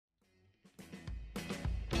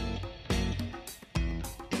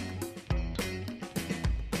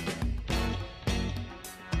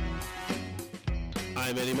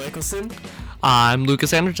I'm Eddie Michelson. I'm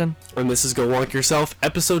Lucas Anderton. And this is Go Wonk Yourself,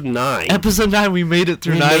 episode 9. Episode 9, we made it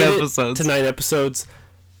through 9 episodes. To 9 episodes.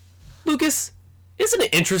 Lucas, isn't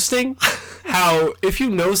it interesting how if you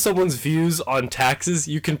know someone's views on taxes,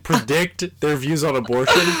 you can predict their views on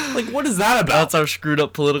abortion? Like, what is that about? That's our screwed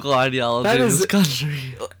up political ideology in this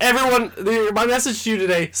country. Everyone, my message to you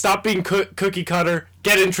today, stop being cookie cutter,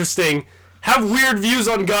 get interesting. Have weird views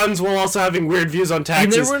on guns while also having weird views on taxes.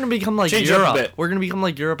 And then we're going to become like Change Europe. Up a bit. We're going to become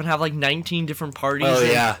like Europe and have like 19 different parties. Oh,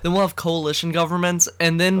 yeah. Then we'll have coalition governments.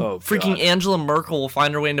 And then freaking God. Angela Merkel will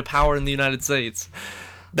find her way into power in the United States.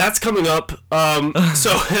 That's coming up.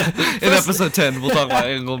 So In episode 10, we'll talk about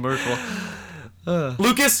Angela Merkel.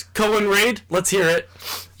 Lucas, Cohen raid. Let's hear it.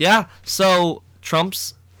 Yeah, so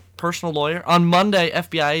Trump's personal lawyer. On Monday,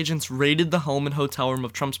 FBI agents raided the home and hotel room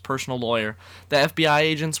of Trump's personal lawyer. The FBI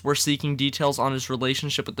agents were seeking details on his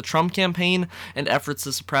relationship with the Trump campaign and efforts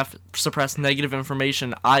to suppress negative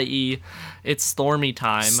information, i.e., it's Stormy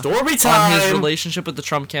time. Stormy time! On his relationship with the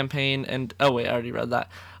Trump campaign and... Oh, wait, I already read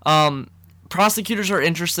that. Prosecutors are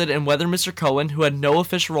interested in whether Mr. Cohen, who had no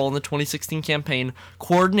official role in the 2016 campaign,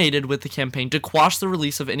 coordinated with the campaign to quash the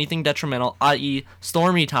release of anything detrimental, i.e.,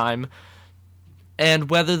 Stormy time,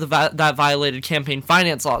 and whether that violated campaign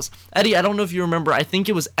finance laws. Eddie, I don't know if you remember, I think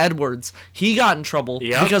it was Edwards. He got in trouble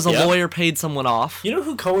because a lawyer paid someone off. You know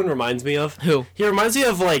who Cohen reminds me of? Who? He reminds me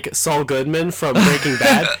of, like, Saul Goodman from Breaking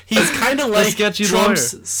Bad. He's kind of like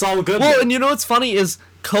Trump's lawyer. Saul Goodman. Well, and you know what's funny is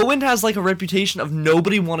Cohen has, like, a reputation of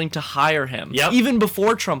nobody wanting to hire him. Yep. Even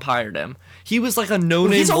before Trump hired him. He was, like, a no-name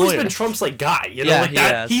lawyer. He's always been Trump's, like, guy. You know, Yeah, like that.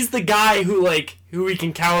 he has. He's the guy who he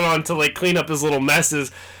can count on to, like, clean up his little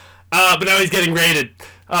messes. But now he's getting raided.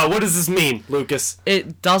 What does this mean, Lucas?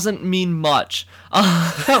 It doesn't mean much.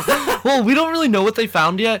 Well, we don't really know what they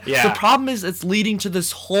found yet. Yeah. The problem is it's leading to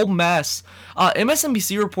this whole mess.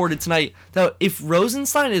 MSNBC reported tonight that if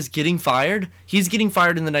Rosenstein is getting fired, he's getting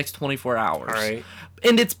fired in the next 24 hours. All right.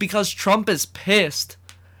 And it's because Trump is pissed.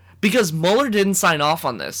 Because Mueller didn't sign off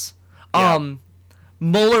on this. Yeah.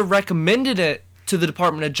 Mueller recommended it to the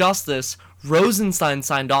Department of Justice. Rosenstein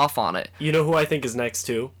signed off on it. You know who I think is next,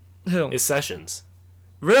 too? Who? Is Sessions.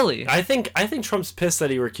 Really? I think Trump's pissed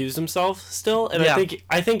that he recused himself still, and Yeah.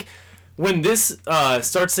 I think when this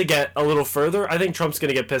starts to get a little further, I think Trump's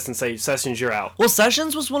gonna get pissed and say, Sessions, you're out. Well,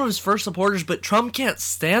 Sessions was one of his first supporters, but Trump can't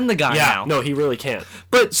stand the guy Yeah, now. no, he really can't.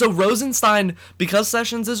 But so Rosenstein, because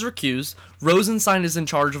Sessions is recused, Rosenstein is in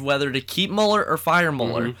charge of whether to keep Mueller or fire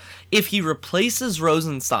Mueller. Mm-hmm. If he replaces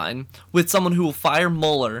Rosenstein with someone who will fire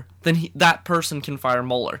Mueller, then that person can fire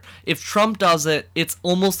Mueller. If Trump does it, it's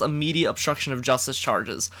almost immediate obstruction of justice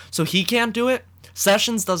charges. So he can't do it.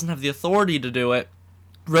 Sessions doesn't have the authority to do it.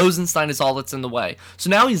 Rosenstein is all that's in the way. So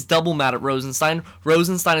now he's double mad at Rosenstein.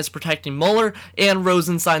 Rosenstein is protecting Mueller, and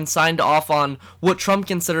Rosenstein signed off on what Trump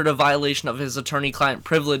considered a violation of his attorney-client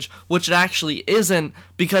privilege, which it actually isn't,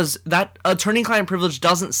 because that attorney-client privilege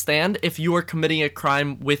doesn't stand if you are committing a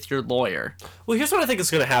crime with your lawyer. Well, here's what I think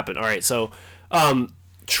is going to happen. All right, so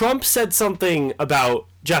Trump said something about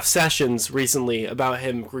Jeff Sessions recently about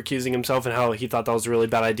him recusing himself and how he thought that was a really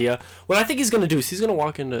bad idea. What I think he's going to do is he's going to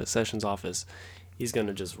walk into Sessions' office. He's going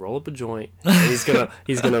to just roll up a joint, and he's going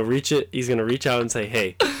to reach out and say,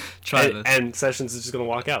 hey, Try this. And Sessions is just going to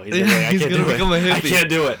walk out. He's going to say, I He's can't gonna do become a it. I hippie. can't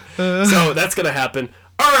do it. So that's going to happen.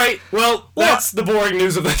 All right, well, that's the boring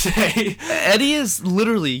news of the day. Eddie is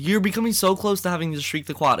literally, you're becoming so close to having to streak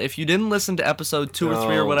the quad. If you didn't listen to episode 2 or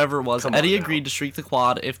 3 or whatever it was, Eddie agreed to streak the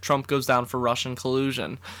quad if Trump goes down for Russian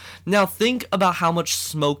collusion. Now think about how much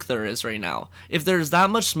smoke there is right now. If there's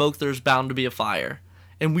that much smoke, there's bound to be a fire.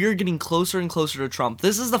 And we are getting closer and closer to Trump.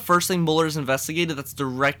 This is the first thing Mueller's investigated that's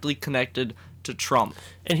directly connected to Trump.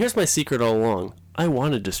 And here's my secret all along. I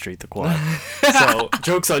wanted to streak the quad. So,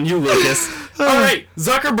 joke's on you, Lucas. All right,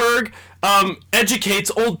 Zuckerberg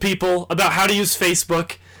educates old people about how to use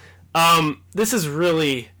Facebook. This is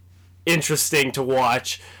really interesting to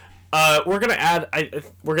watch. We're gonna add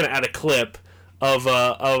a clip of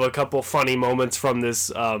a couple funny moments from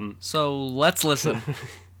this. So let's listen.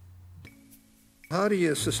 How do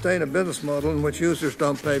you sustain a business model in which users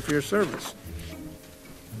don't pay for your service?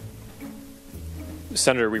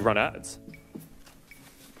 Senator, we run ads.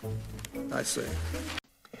 I see.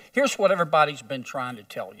 Here's what everybody's been trying to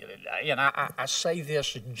tell you today, and I say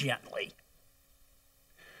this gently.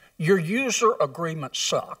 Your user agreement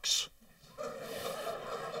sucks.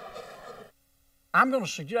 I'm going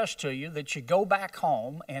to suggest to you that you go back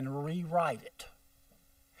home and rewrite it.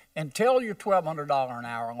 And tell your $1,200 an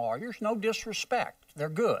hour lawyers, no disrespect, they're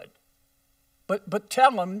good. But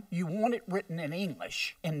tell them you want it written in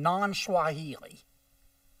English, in non-Swahili,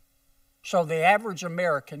 so the average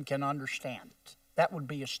American can understand it. That would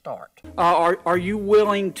be a start. Are you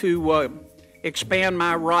willing to expand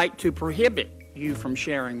my right to prohibit you from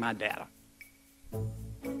sharing my data?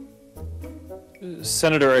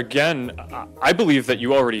 Senator, again, I believe that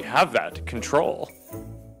you already have that control.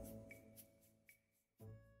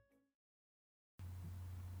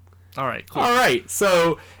 All right, cool. All right,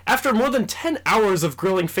 so after more than 10 hours of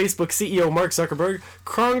grilling Facebook CEO Mark Zuckerberg,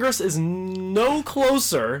 Congress is no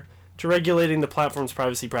closer to regulating the platform's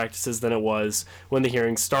privacy practices than it was when the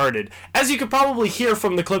hearing started. As you could probably hear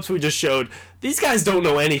from the clips we just showed, these guys don't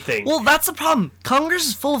know anything. Well, that's the problem. Congress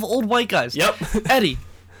is full of old white guys. Yep. Eddie,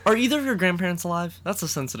 are either of your grandparents alive? That's a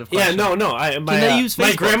sensitive Yeah, question. no. Can they use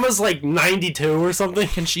my Facebook? grandma's like 92 or something.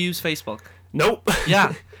 Can she use Facebook? Nope.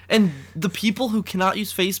 Yeah. And the people who cannot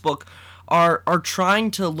use Facebook are trying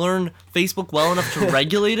to learn Facebook well enough to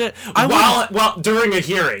regulate it. While during a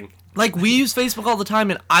hearing. Like, we use Facebook all the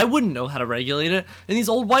time, and I wouldn't know how to regulate it, and these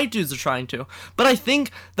old white dudes are trying to. But I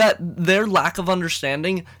think that their lack of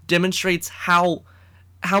understanding demonstrates how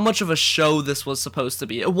much of a show this was supposed to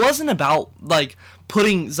be. It wasn't about, like,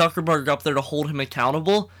 putting Zuckerberg up there to hold him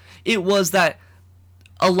accountable. It was that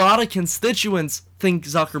a lot of constituents think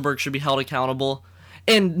Zuckerberg should be held accountable,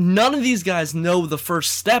 and none of these guys know the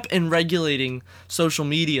first step in regulating social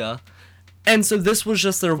media. And so this was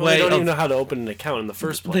just their way They don't of... even know how to open an account in the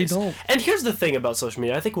first place. They don't. And here's the thing about social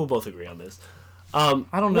media. I think we'll both agree on this. I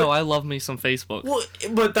don't know. I love me some Facebook. Well,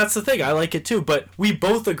 but that's the thing. I like it too. But we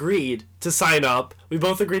both agreed to sign up. We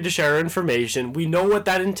both agreed to share our information. We know what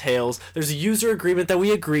that entails. There's a user agreement that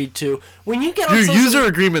we agreed to. When you get on Your social user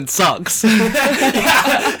agreement sucks.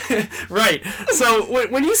 right. So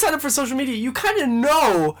when you sign up for social media, you kind of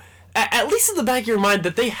know, at least in the back of your mind,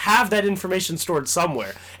 that they have that information stored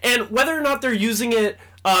somewhere. And whether or not they're using it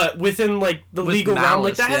within like the With legal realm,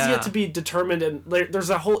 like malice, that has yeah. yet to be determined. And there's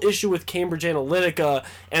a whole issue with Cambridge Analytica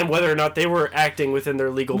and whether or not they were acting within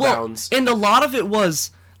their legal bounds. And a lot of it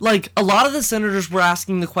was, like, a lot of the senators were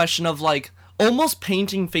asking the question of, like, almost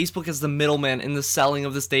painting Facebook as the middleman in the selling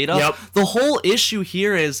of this data. Yep. The whole issue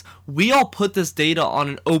here is we all put this data on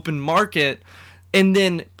an open market, and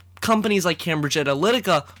then companies like Cambridge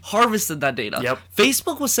Analytica harvested that data. Yep.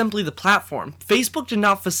 Facebook was simply the platform. Facebook did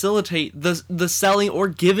not facilitate the selling or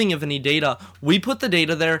giving of any data. We put the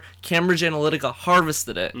data there. Cambridge Analytica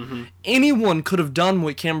harvested it. Mm-hmm. Anyone could have done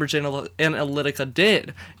what Cambridge Analytica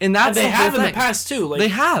did, and that's they the whole have in the thing. past too. Like, They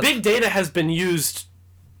have. Big data has been used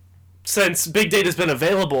since big data's been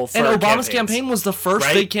available for And Obama's campaigns. campaign was the first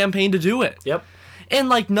Right? big campaign to do it. Yep. And,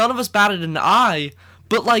 like, none of us batted an eye,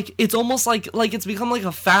 but, like, it's almost like it's become, like,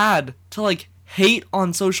 a fad to, like, hate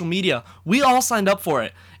on social media. We all signed up for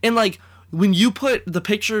it. And, like, when you put the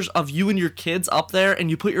pictures of you and your kids up there, and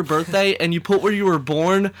you put your birthday, and you put where you were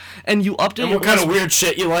born, and you update And what kind of weird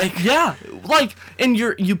shit you like? Yeah, like, and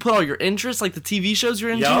you put all your interests, like the TV shows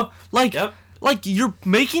you're into. Yep. Like, Yep. like, you're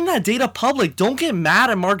making that data public. Don't get mad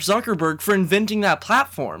at Mark Zuckerberg for inventing that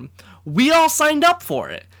platform. We all signed up for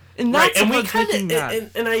it, and that's Right, and we what's kind making of,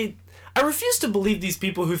 mad. and I refuse to believe these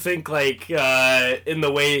people who think like in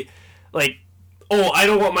the way, like, oh, I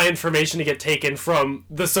don't want my information to get taken from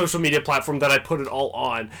the social media platform that I put it all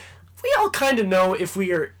on. We all kind of know, if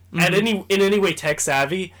we are in any way tech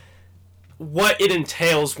savvy, what it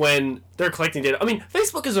entails when they're collecting data. I mean,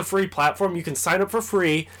 Facebook is a free platform. You can sign up for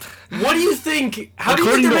free. What do you think? How do you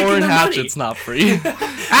According think to they're Orrin making their Hatch, money? it's not free.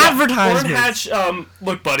 Advertisements. Orrin Hatch,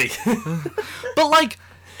 look, buddy. But, like,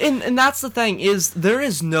 and that's the thing, is there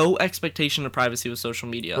is no expectation of privacy with social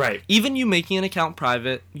media. Right. Even you making an account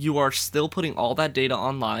private, you are still putting all that data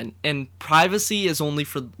online, and privacy is only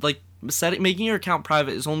for, like, making your account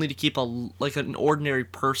private is only to keep an ordinary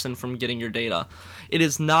person from getting your data. It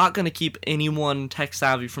is not going to keep anyone tech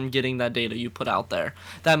savvy from getting that data you put out there.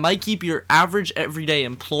 That might keep your average everyday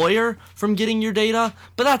employer from getting your data,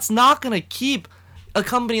 but that's not going to keep a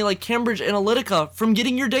company like Cambridge Analytica from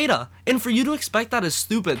getting your data. And for you to expect that is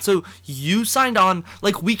stupid. So you signed on,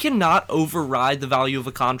 like, we cannot override the value of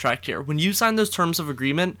a contract here. When you sign those terms of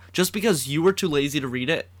agreement, just because you were too lazy to read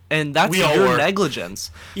it, and that's We all your were.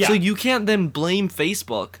 negligence. Yeah. So you can't then blame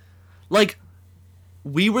Facebook. Like,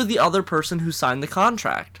 we were the other person who signed the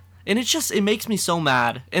contract. And it makes me so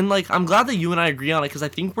mad. And, like, I'm glad that you and I agree on it, because I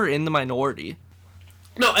think we're in the minority.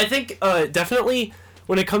 No, I think definitely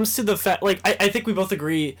when it comes to the fact, like, I think we both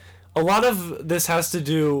agree, a lot of this has to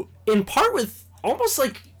do in part with almost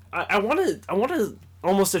like I want to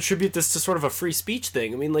almost attribute this to sort of a free speech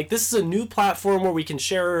thing. I mean, like, this is a new platform where we can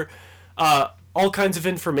share all kinds of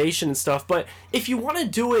information and stuff, but if you want to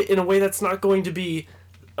do it in a way that's not going to be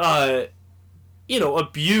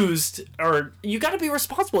abused, or you got to be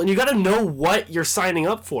responsible and you got to know what you're signing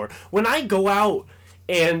up for. When I go out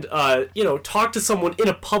and talk to someone in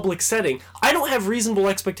a public setting, I don't have reasonable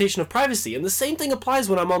expectation of privacy. And the same thing applies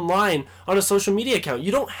when I'm online on a social media account.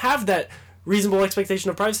 You don't have that reasonable expectation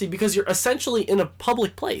of privacy because you're essentially in a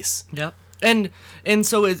public place. Yep. And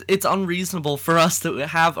so it's unreasonable for us to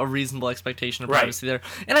have a reasonable expectation of privacy there.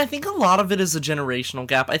 And I think a lot of it is a generational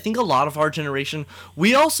gap. I think a lot of our generation,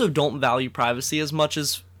 we also don't value privacy as much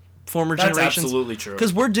as former generations. That's absolutely true.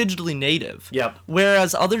 Because we're digitally native. Yep.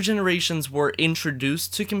 Whereas other generations were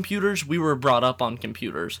introduced to computers, we were brought up on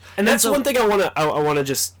computers. And that's one thing I want to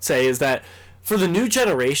just say is that for the new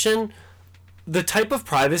generation, the type of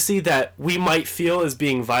privacy that we might feel is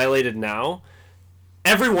being violated now,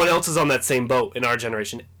 everyone else is on that same boat in our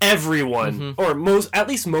generation. Everyone, or at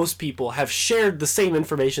least most people, have shared the same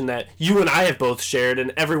information that you and I have both shared,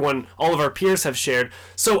 and all of our peers have shared.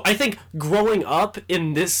 So I think growing up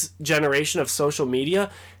in this generation of social media,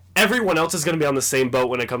 everyone else is going to be on the same boat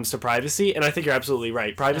when it comes to privacy, and I think you're absolutely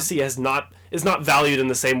right. Privacy is not valued in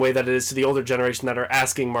the same way that it is to the older generation that are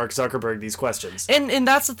asking Mark Zuckerberg these questions. And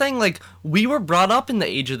that's the thing, like, we were brought up in the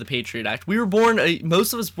age of the Patriot Act. We were born,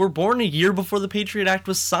 most of us were born a year before the Patriot Act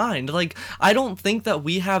was signed. Like, I don't think that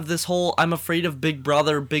we have this whole I'm afraid of big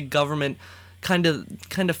brother, big government kind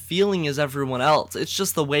of feeling as everyone else. It's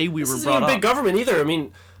just the way we were brought up. This isn't big government either. I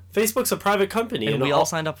mean, Facebook's a private company. And we all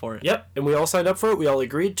signed up for it. Yep, and we all signed up for it. We all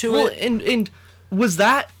agreed to it. And was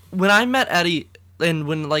that, when I met Eddie, and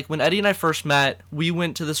when Eddie and I first met, we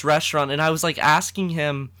went to this restaurant, and I was, like, asking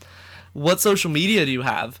him, what social media do you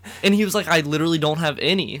have? And he was like, I literally don't have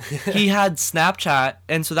any. He had Snapchat,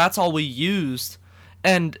 and so that's all we used.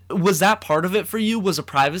 And was that part of it for you? Was a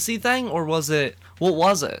privacy thing, or what was it?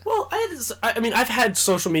 Well, I've had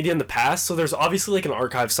social media in the past, so there's obviously like an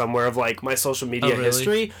archive somewhere of like my social media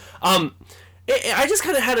history. I just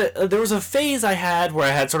kind of had there was a phase I had where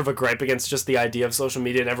I had sort of a gripe against just the idea of social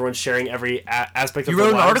media and everyone sharing every aspect of their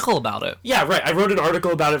lives. You wrote an article about it. Yeah, right. I wrote an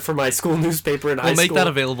article about it for my school newspaper in high school. We'll make that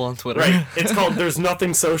available on Twitter. Right. It's called There's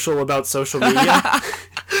Nothing Social About Social Media.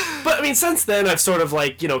 But, I mean, since then, I've sort of,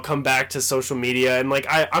 like, come back to social media, and, like,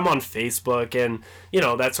 I'm on Facebook and,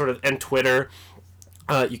 that sort of, and Twitter.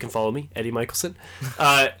 You can follow me, Eddie Michelson.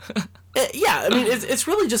 Yeah, I mean, it's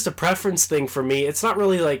really just a preference thing for me. It's not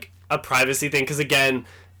really, like, a privacy thing, because, again,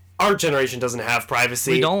 our generation doesn't have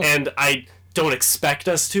privacy. We don't. And I don't expect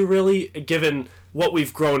us to, really, given what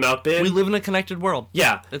we've grown up in. We live in a connected world.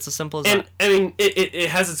 Yeah. It's as simple as and, that. I mean, it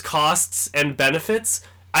has its costs and benefits.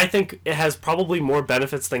 I think it has probably more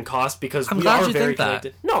benefits than costs because we are very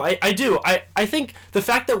connected. No, I do. I think the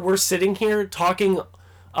fact that we're sitting here talking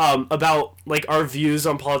about like our views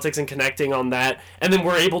on politics and connecting on that, and then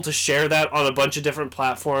we're able to share that on a bunch of different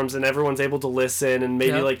platforms, and everyone's able to listen, and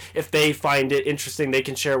maybe like if they find it interesting, they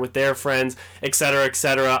can share it with their friends, etc.,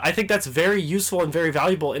 etc. I think that's very useful and very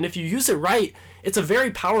valuable, and if you use it right, it's a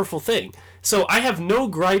very powerful thing. So I have no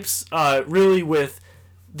gripes really with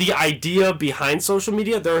the idea behind social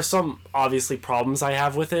media. There are some obviously problems I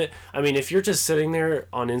have with it. I mean, if you're just sitting there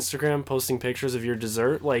on Instagram posting pictures of your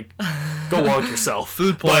dessert, like, go wonk yourself.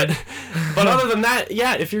 Food porn. But other than that,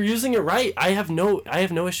 yeah, if you're using it right, I have no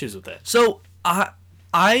issues with it. So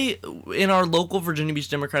I in our local Virginia Beach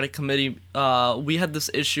Democratic Committee, we had this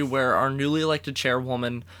issue where our newly elected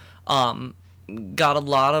chairwoman got a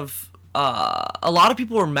lot of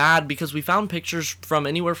people were mad because we found pictures from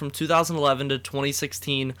anywhere from 2011 to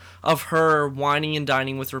 2016 of her whining and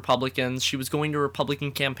dining with Republicans. She was going to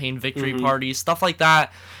Republican campaign victory parties, stuff like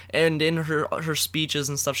that. And in her speeches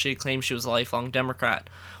and stuff, she claimed she was a lifelong Democrat.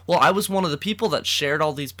 Well, I was one of the people that shared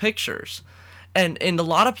all these pictures. And a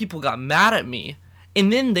lot of people got mad at me.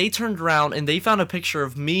 And then they turned around and they found a picture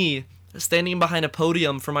of me standing behind a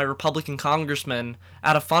podium for my Republican congressman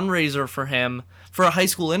at a fundraiser for him for a high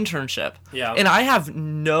school internship. Yeah. And I have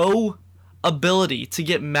no ability to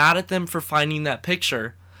get mad at them for finding that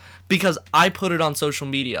picture because I put it on social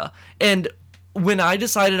media. And when I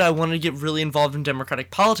decided I wanted to get really involved in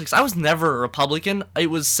Democratic politics, I was never a Republican. It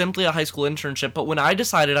was simply a high school internship. But when I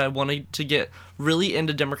decided I wanted to get really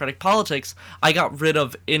into Democratic politics, I got rid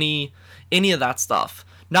of any of that stuff.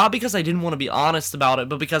 Not because I didn't want to be honest about it,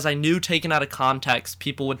 but because I knew taken out of context,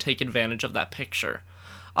 people would take advantage of that picture.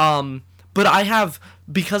 But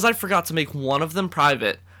because I forgot to make one of them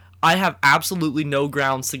private, I have absolutely no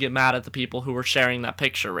grounds to get mad at the people who are sharing that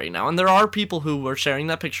picture right now. And there are people who are sharing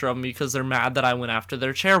that picture of me because they're mad that I went after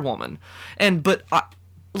their chairwoman. But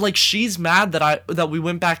she's mad that we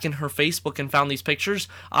went back in her Facebook and found these pictures.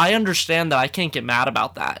 I understand that I can't get mad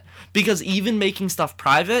about that. Because even making stuff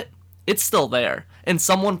private, it's still there. And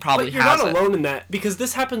someone probably has it. But you're not alone in that, because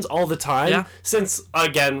this happens all the time. Yeah. Since,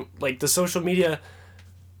 again, like the social media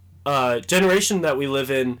generation that we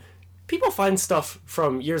live in, people find stuff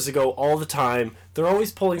from years ago all the time. They're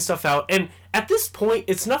always pulling stuff out. And at this point,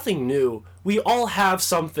 it's nothing new. We all have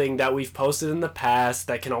something that we've posted in the past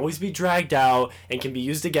that can always be dragged out and can be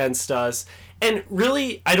used against us. And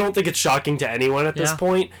really, I don't think it's shocking to anyone at this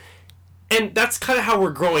point. And that's kind of how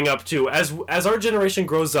we're growing up, too. As our generation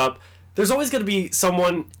grows up, there's always going to be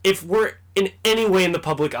someone, if we're in any way in the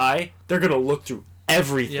public eye, they're going to look through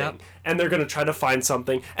everything. Yep. And they're going to try to find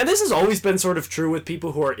something. And this has always been sort of true with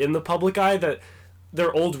people who are in the public eye, that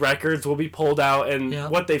their old records will be pulled out and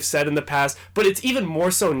what they've said in the past. But it's even more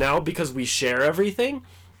so now because we share everything.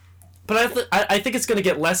 But I think it's going to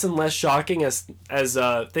get less and less shocking as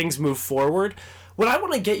things move forward. What I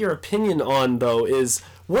want to get your opinion on, though, is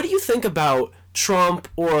what do you think about Trump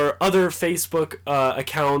or other Facebook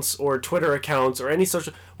accounts or Twitter accounts or any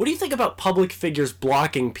social... What do you think about public figures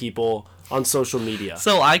blocking people on social media?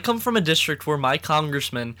 So I come from a district where my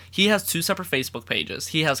congressman, he has 2 separate Facebook pages.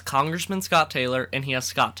 He has Congressman Scott Taylor and he has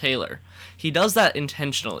Scott Taylor. He does that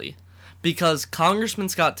intentionally because Congressman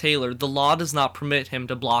Scott Taylor, the law does not permit him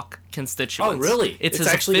to block constituents. Oh, really? It's his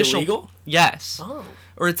actually official... illegal? Yes. Oh.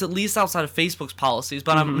 Or it's at least outside of Facebook's policies,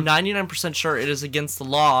 but I'm 99% sure it is against the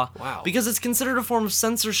law. Wow. Because it's considered a form of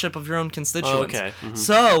censorship of your own constituents. Oh, okay.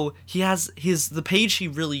 So he has the page he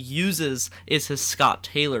really uses is his Scott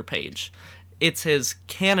Taylor page. It's his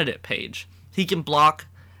candidate page. He can block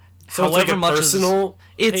So it's like a personal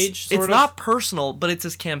page, It's not personal, but it's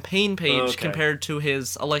his campaign page compared to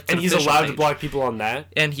his elected And he's official allowed to page. block people on that?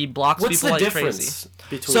 And he blocks What's people the like difference crazy.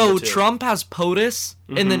 between So the two? Trump has POTUS,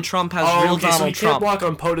 and then Trump has Oh, real okay, Donald so he Trump. can't block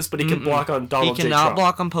on POTUS, but he can block on Donald He J. cannot Trump.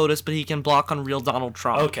 block on POTUS, but he can block on real Donald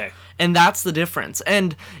Trump. Okay. And that's the difference.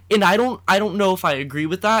 And I don't know if I agree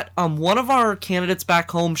with that. One of our candidates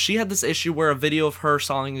back home, she had this issue where a video of her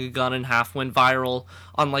sawing a gun in half went viral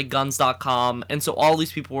on like guns.com, and so all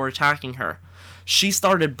these people were attacking her. She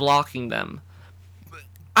started blocking them.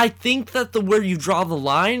 I think that where you draw the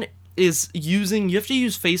line is you have to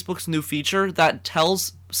use Facebook's new feature that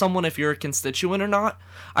tells someone if you're a constituent or not.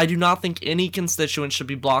 I do not think any constituent should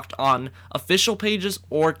be blocked on official pages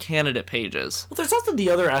or candidate pages. Well, there's also the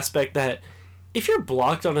other aspect that if you're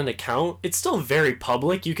blocked on an account, it's still very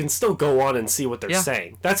public. You can still go on and see what they're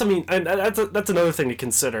saying. That's another thing to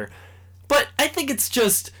consider. But I think it's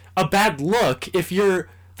just a bad look if you're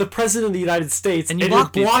the president of the United States and you're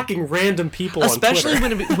blocking random people especially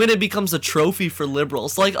on Twitter. when it becomes a trophy for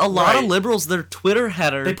liberals. Like a lot of liberals, their Twitter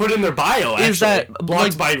header they put in their bio is that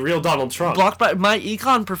blocked by real Donald Trump. Blocked by my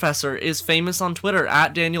econ professor is famous on Twitter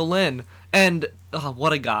at Daniel Lynn, and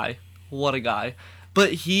what a guy.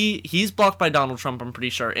 But he's blocked by Donald Trump, I'm pretty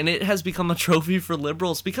sure, and it has become a trophy for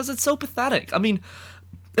liberals because it's so pathetic. I mean,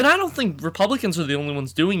 and I don't think Republicans are the only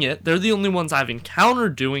ones doing it. They're the only ones I've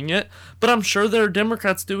encountered doing it, but I'm sure there are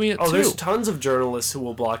Democrats doing it too. Oh, there's tons of journalists who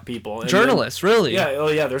will block people. Journalists, really?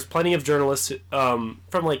 Yeah, there's plenty of journalists from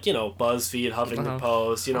like, BuzzFeed, Huffington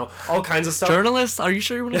Post, all kinds of stuff. Journalists? Are you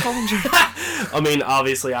sure you want to call them journalists? I mean,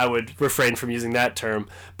 obviously I would refrain from using that term,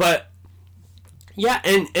 but yeah,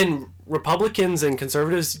 and Republicans and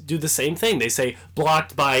conservatives do the same thing. They say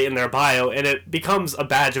blocked by in their bio, and it becomes a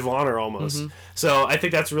badge of honor almost. So I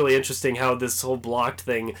think that's really interesting how this whole blocked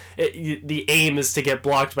thing, the aim is to get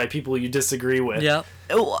blocked by people you disagree with. Yeah.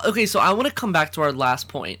 Okay, so I want to come back to our last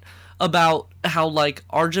point about how, like,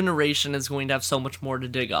 our generation is going to have so much more to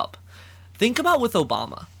dig up. Think about with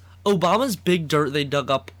Obama. Obama's big dirt they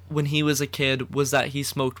dug up when he was a kid was that he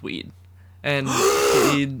smoked weed. And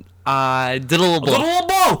I did a little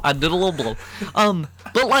blow. I did a little blow.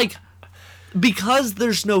 But like, because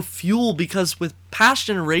there's no fuel, because with past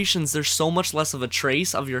generations there's so much less of a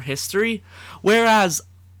trace of your history, whereas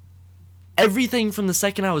everything from the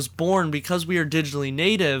second I was born, because we are digitally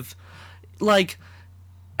native, like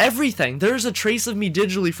everything, there's a trace of me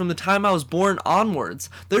digitally from the time I was born onwards.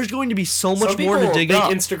 There's going to be so much more to dig up.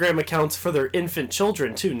 Some people make Instagram accounts for their infant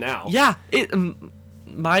children too now. Yeah,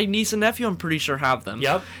 my niece and nephew, I'm pretty sure, have them.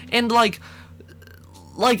 Yep. And like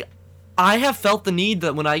I have felt the need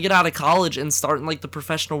that when I get out of college and start in like the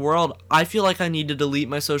professional world, I feel like I need to delete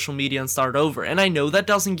my social media and start over. And I know that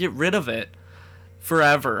doesn't get rid of it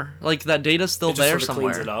forever. Like that data's still there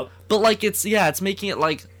somewhere. Cleans it up. But like it's making it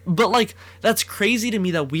like, but like that's crazy to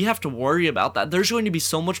me that we have to worry about that. There's going to be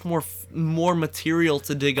so much more material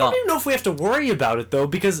to dig up. I don't even know if we have to worry about it though,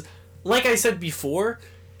 because like I said before,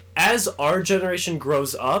 as our generation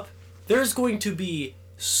grows up, there's going to be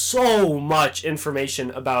so much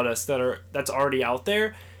information about us that's already out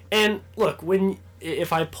there. And look,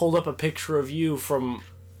 if I pulled up a picture of you from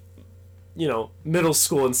middle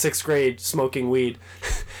school in 6th grade smoking weed,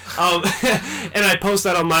 And I post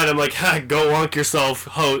that online. I'm like, ha, go wonk yourself,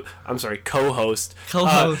 co-host,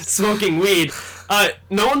 smoking weed.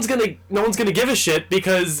 No one's gonna give a shit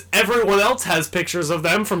because everyone else has pictures of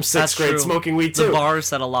them from sixth grade smoking weed too. The bar is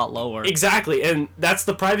set a lot lower. Exactly, and that's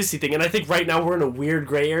the privacy thing. And I think right now we're in a weird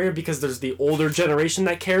gray area because there's the older generation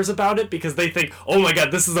that cares about it because they think, oh my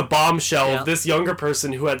god, this is a bombshell of this younger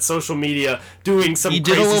person who had social media doing some crazy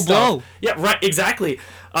stuff. He did a little blow. Yeah, right, exactly.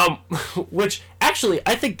 Which actually,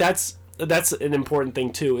 I think that's an important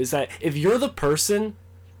thing too. Is that if you're the person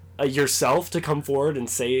yourself to come forward and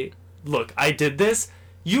say, look, I did this,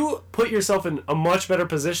 you put yourself in a much better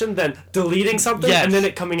position than deleting something and then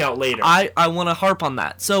it coming out later. I want to harp on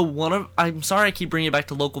that. So I'm sorry I keep bringing it back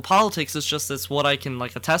to local politics. It's just it's what I can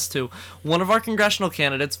attest to. One of our congressional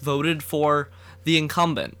candidates voted for the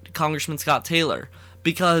incumbent, Congressman Scott Taylor,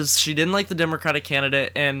 because she didn't like the Democratic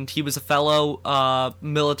candidate and he was a fellow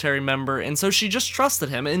military member, and so she just trusted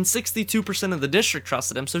him, and 62% of the district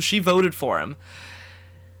trusted him, so she voted for him.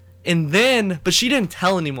 But she didn't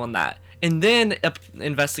tell anyone that. And then an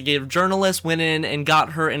investigative journalist went in and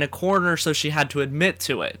got her in a corner, so she had to admit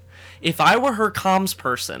to it. If I were her comms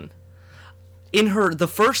person, the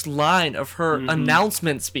first line of her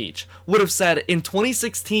announcement speech would have said, in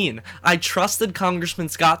 2016, I trusted Congressman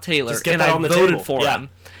Scott Taylor and I voted for him.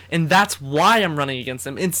 And that's why I'm running against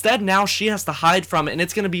him. Instead, now she has to hide from it, and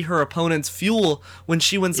it's going to be her opponent's fuel when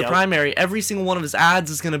she wins the primary. Every single one of his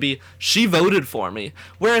ads is going to be, she voted for me.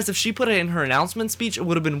 Whereas if she put it in her announcement speech, it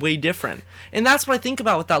would have been way different. And that's what I think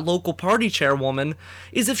about with that local party chairwoman,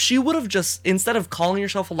 is if she would have just, instead of calling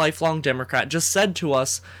herself a lifelong Democrat, just said to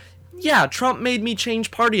us, yeah, Trump made me change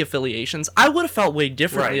party affiliations, I would have felt way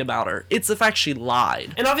differently about her. It's the fact she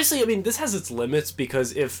lied. And obviously, I mean, this has its limits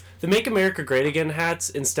because if the Make America Great Again hats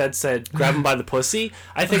instead said, grab him by the pussy,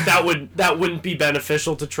 I think that wouldn't be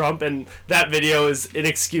beneficial to Trump, and that video is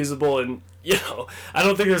inexcusable, and, I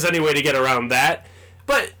don't think there's any way to get around that.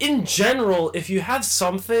 But in general, if you have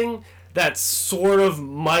something that sort of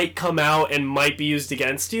might come out and might be used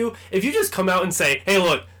against you, if you just come out and say, hey,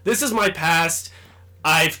 look, this is my past,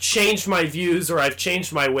 I've changed my views or I've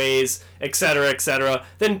changed my ways, etc.,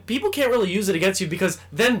 then people can't really use it against you because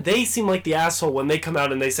then they seem like the asshole when they come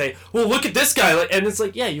out and they say, well, look at this guy. And it's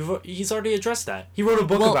like, yeah, he's already addressed that. He wrote a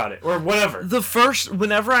book about it or whatever.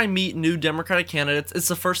 Whenever I meet new Democratic candidates, it's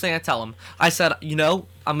the first thing I tell them. I said, I'm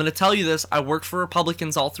going to tell you this. I worked for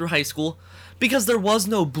Republicans all through high school. Because there was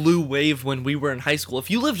no blue wave when we were in high school.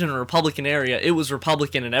 If you lived in a Republican area, it was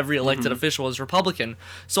Republican, and every elected official was Republican.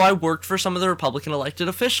 So I worked for some of the Republican elected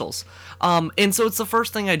officials. And so it's the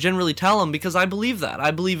first thing I generally tell them because I believe that.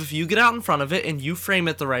 I believe if you get out in front of it and you frame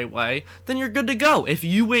it the right way, then you're good to go. If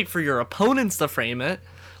you wait for your opponents to frame it,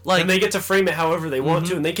 and they get to frame it however they want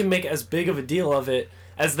to, and they can make as big of a deal of it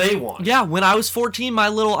as they want. Yeah, when I was 14, my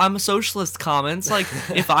little I'm a socialist comments,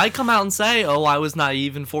 if I come out and say, oh, I was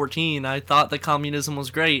naive in 14, I thought that communism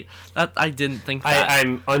was great, that I didn't think that.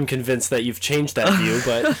 I'm unconvinced that you've changed that view,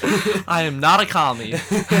 but... I am not a commie.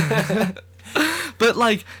 But,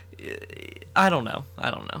 I don't know.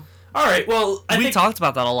 All right, well, we talked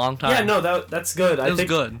about that a long time. Yeah, no, that's good. It was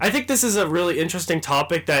good. I think this is a really interesting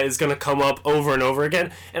topic that is going to come up over and over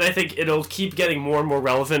again, and I think it'll keep getting more and more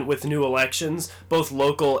relevant with new elections, both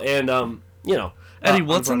local and, Eddie,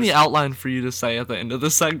 what's in the outline for you to say at the end of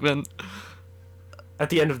this segment? At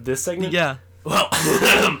the end of this segment? Yeah. Well,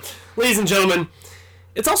 ladies and gentlemen,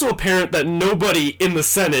 it's also apparent that nobody in the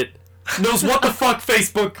Senate knows what the fuck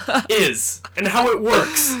Facebook is and how it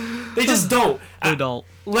works. They just don't. They don't.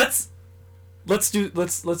 Let's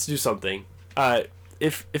do something.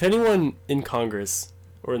 If anyone in Congress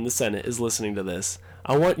or in the Senate is listening to this,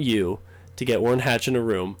 I want you to get Orrin Hatch in a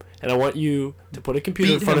room, and I want you to put a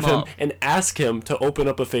computer in front of him and ask him to open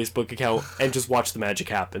up a Facebook account and just watch the magic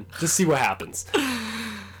happen. Just see what happens.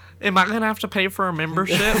 Am I gonna have to pay for a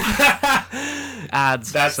membership? Ads,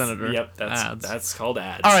 Senator. Yep, ads. That's called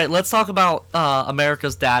ads. All right, let's talk about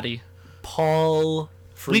America's daddy, Paul.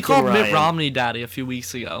 We called Mitt Romney daddy a few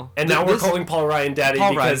weeks ago. And now we're calling Paul Ryan daddy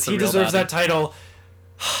because he deserves that title.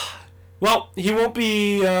 Well, he won't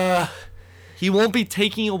be... He won't be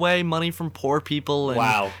taking away money from poor people and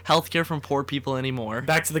healthcare from poor people anymore.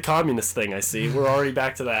 Back to the communist thing, I see. We're already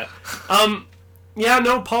back to that. Yeah,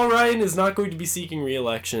 no, Paul Ryan is not going to be seeking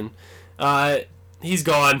re-election. He's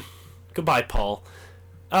gone. Goodbye, Paul.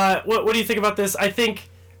 What do you think about this? I think...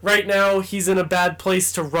 Right now, he's in a bad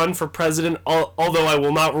place to run for president, although I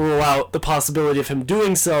will not rule out the possibility of him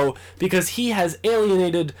doing so, because he has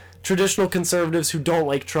alienated traditional conservatives who don't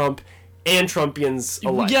like Trump and Trumpians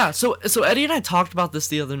alike. Yeah, so Eddie and I talked about this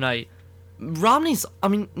the other night. Ryan has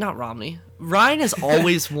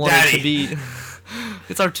always wanted to be...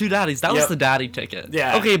 It's our two daddies. That was Yep. the daddy ticket.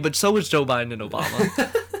 Yeah. Okay, but so was Joe Biden and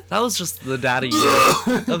Obama. That was just the daddy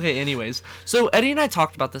year. Okay, anyways. So Eddie and I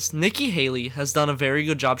talked about this. Nikki Haley has done a very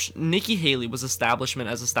good job. Nikki Haley was establishment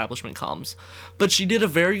as establishment comes. But she did a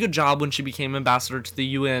very good job when she became ambassador to the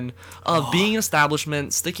UN of being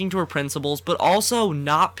establishment, sticking to her principles, but also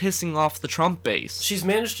not pissing off the Trump base. She's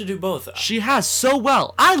managed to do both. She has so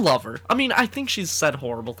well. I love her. I mean, I think she's said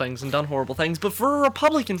horrible things and done horrible things, but for a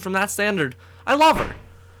Republican from that standard, I love her.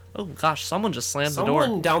 Oh gosh, someone just slammed the door.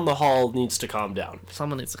 Someone down the hall needs to calm down.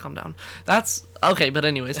 Someone needs to calm down. That's okay, but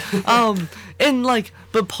anyways, and like,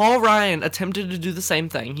 but Paul Ryan attempted to do the same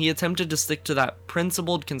thing. He attempted to stick to that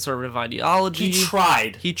principled conservative ideology. He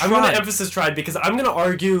tried. He I'm going tried. to emphasize tried because I'm going to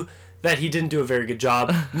argue that he didn't do a very good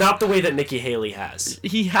job. Not the way that Nikki Haley has.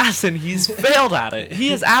 He hasn't. He's failed at it. He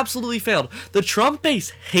has absolutely failed. The Trump base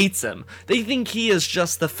hates him. They think he is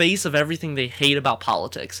just the face of everything they hate about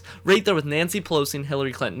politics. Right there with Nancy Pelosi and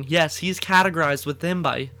Hillary Clinton. Yes, he's categorized with them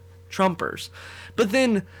by Trumpers. But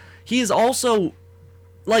then he is also,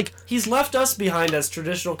 like... He's left us behind as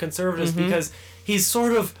traditional conservatives because he's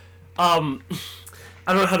sort of, I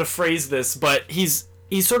don't know how to phrase this, but he's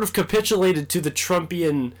sort of capitulated to the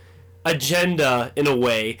Trumpian agenda in a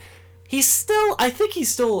way. I think he's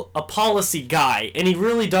still a policy guy, and he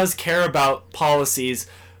really does care about policies,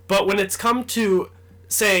 but when it's come to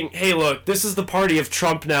saying, hey look, this is the party of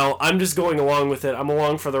Trump now, I'm just going along with it, I'm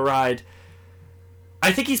along for the ride,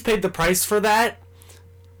 I think he's paid the price for that,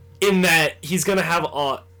 in that he's going to have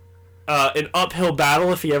an uphill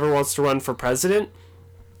battle if he ever wants to run for president.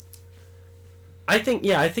 I think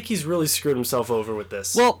he's really screwed himself over with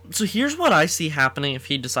this. Well, so here's what I see happening if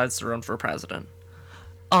he decides to run for president.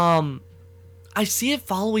 I see it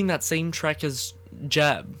following that same trek as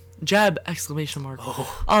Jeb. Jeb, exclamation mark.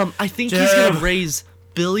 I think he's Jeb. gonna raise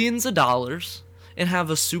billions of dollars and have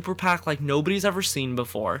a super PAC like nobody's ever seen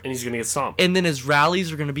before. And he's going to get stomped. And then his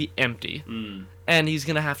rallies are gonna be empty. And he's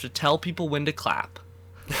gonna have to tell people when to clap.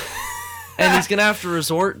 And he's gonna have to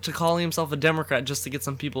resort to calling himself a Democrat just to get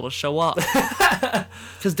some people to show up.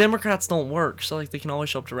 Because Democrats don't work, so like they can always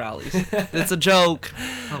show up to rallies. It's a joke.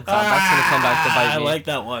 Oh god, that's gonna come back to bite I me. like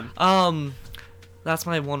that one. That's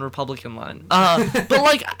my one Republican line. But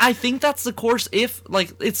like, I think that's the course. If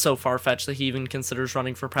like, it's so far fetched that he even considers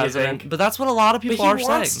running for president. think? But that's what a lot of people But are he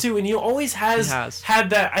wants saying. to, and he always has, He has. had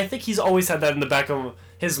that. I think he's always had that in the back of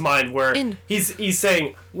his mind, where And- he's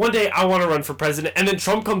saying, one day I want to run for president, and then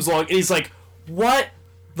Trump comes along, and he's like, what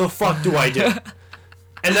the fuck do I do?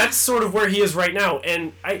 And that's sort of where he is right now.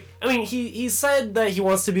 And I mean, he said that he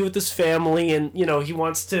wants to be with his family, and you know, he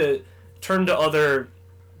wants to turn to other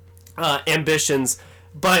ambitions.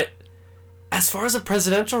 But as far as a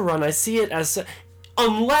presidential run, I see it as,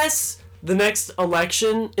 unless the next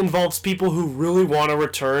election involves people who really want to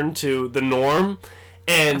return to the norm,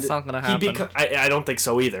 and That's not gonna happen. I don't think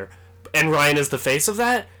so either. And Ryan is the face of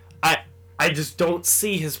that. I just don't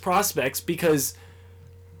see his prospects because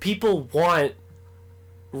people want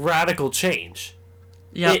radical change.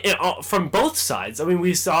 Yeah. From both sides. I mean,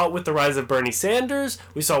 we saw it with the rise of Bernie Sanders.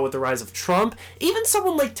 We saw it with the rise of Trump. Even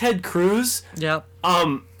someone like Ted Cruz, Yep.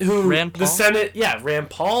 who Rand Paul? the Senate, Rand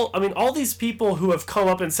Paul. I mean, all these people who have come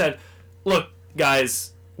up and said, "Look,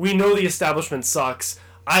 guys, we know the establishment sucks.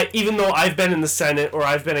 Even though I've been in the Senate or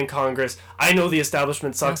I've been in Congress, I know the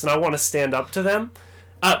establishment sucks, and I want to stand up to them."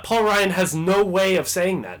 Paul Ryan has no way of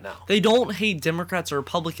saying that now. They don't hate Democrats or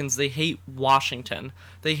Republicans. They hate Washington.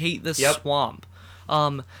 They hate this Yep. swamp.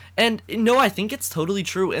 And no, I think it's totally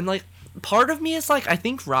true. And like, part of me is like, I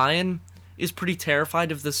think Ryan is pretty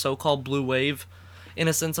terrified of this so-called blue wave, in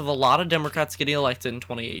a sense of a lot of Democrats getting elected in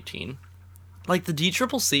 2018. Like the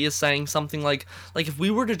DCCC is saying something like if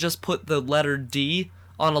we were to just put the letter D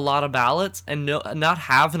on a lot of ballots and not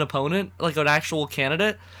have an opponent, like an actual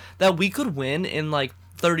candidate, that we could win in like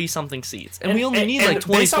 30-something seats. And we only need like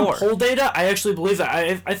 24. Based on poll data, I actually believe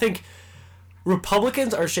that. I think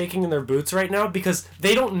Republicans are shaking in their boots right now because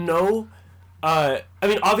they don't know. I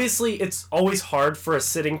mean, obviously, it's always hard for a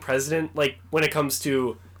sitting president, like when it comes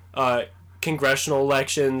to congressional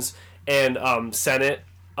elections and Senate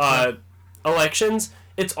elections.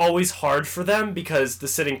 It's always hard for them because the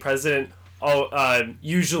sitting president,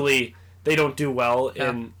 usually they don't do well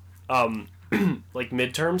in like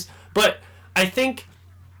midterms. But I think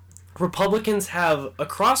Republicans have a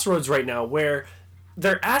crossroads right now where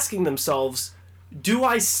they're asking themselves, do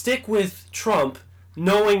I stick with Trump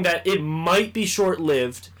knowing that it might be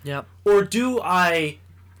short-lived? Yep. Or do I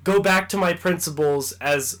go back to my principles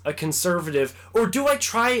as a conservative? Or do I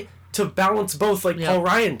try to balance both like Paul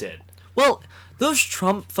Ryan did? Well, those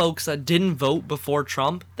Trump folks that didn't vote before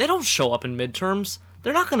Trump, they don't show up in midterms.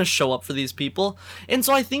 They're not going to show up for these people. And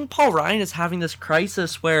so I think Paul Ryan is having this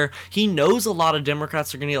crisis where he knows a lot of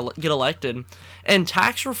Democrats are going to get elected, and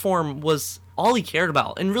tax reform was all he cared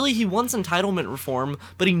about. And really, he wants entitlement reform,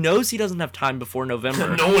 but he knows he doesn't have time before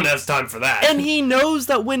November. No one has time for that. And he knows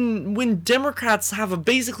that when Democrats have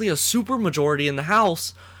basically a super majority in the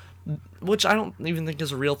House, which I don't even think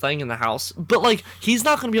is a real thing in the House, but like, he's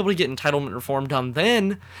not going to be able to get entitlement reform done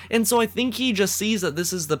then. And so I think he just sees that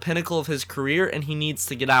this is the pinnacle of his career and he needs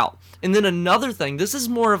to get out. And then another thing, this is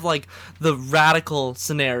more of like the radical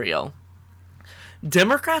scenario.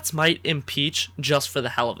 Democrats might impeach just for the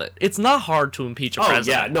hell of it. It's not hard to impeach a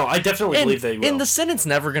president. Oh yeah, no, I definitely believe they will. And the Senate's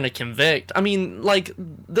never going to convict. I mean, like,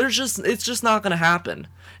 it's just not going to happen.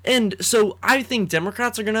 And so I think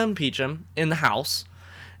Democrats are going to impeach him in the House.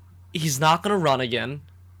 He's not going to run again,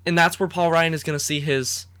 and that's where Paul Ryan is going to see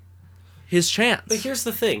his chance. But here's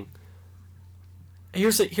the thing.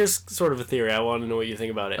 Here's sort of a theory. I want to know what you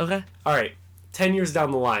think about it. Okay. All right. 10 years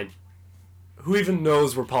down the line, who even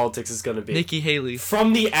knows where politics is going to be? Nikki Haley.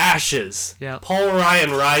 From the ashes, Yeah. Paul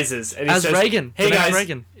Ryan rises and he As says, Reagan, "Hey the next guys,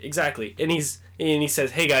 Reagan." Exactly." And he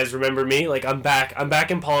says, "Hey guys, remember me? Like I'm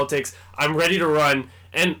back in politics. I'm ready to run."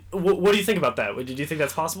 And what do you think about that? Did you think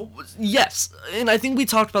that's possible? Yes, and I think we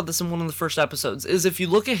talked about this in one of the first episodes, is if you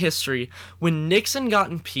look at history, when Nixon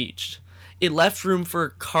got impeached, it left room for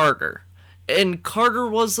Carter. And Carter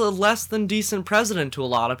was a less than decent president to a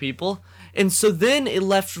lot of people. And so then it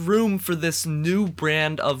left room for this new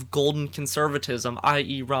brand of golden conservatism,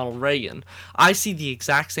 i.e. Ronald Reagan. I see the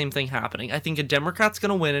exact same thing happening. I think a Democrat's going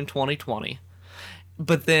to win in 2020,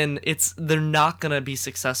 but then they're not going to be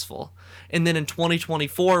successful. And then in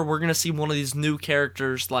 2024, we're going to see one of these new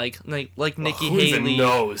characters like Nikki Who Haley. even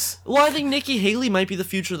knows? Well, I think Nikki Haley might be the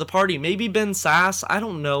future of the party. Maybe Ben Sass. I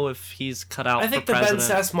don't know if he's cut out I think for the president. Ben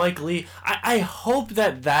Sass, Mike Lee. I hope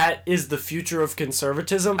that is the future of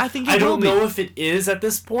conservatism. I think it I don't will be. know if it is at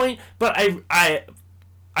this point, but I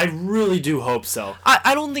really do hope so.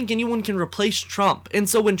 I don't think anyone can replace Trump. And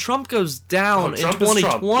so when Trump goes down in Trump is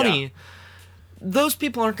Trump, 2020, yeah. those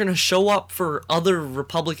people aren't going to show up for other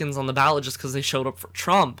Republicans on the ballot just because they showed up for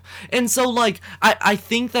Trump. And so, like, I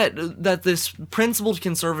think that this principled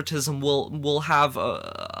conservatism will have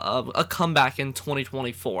a comeback in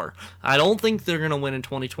 2024. I don't think they're going to win in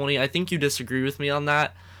 2020. I think you disagree with me on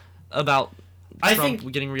that about I Trump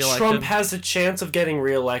think getting reelected. Trump has a chance of getting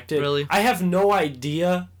reelected. Really? I have no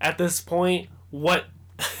idea at this point what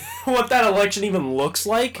that election even looks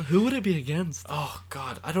like. Who would it be against? Oh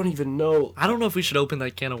God, I don't even know. I don't know if we should open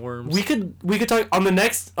that can of worms. We could talk on the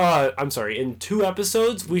next in 2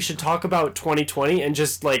 episodes we should talk about 2020 and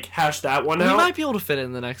just like hash that one out. We might be able to fit it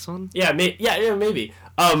in the next one. Yeah, maybe.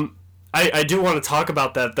 I do want to talk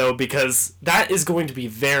about that though because that is going to be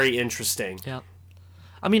very interesting. Yeah.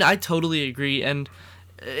 I mean, I totally agree, and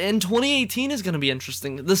 2018 is going to be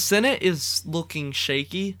interesting. The Senate is looking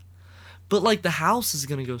shaky, but like the House is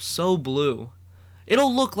going to go so blue.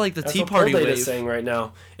 It'll look like the That's Tea what Party Poll Data wave. is saying right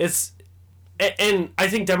now. And I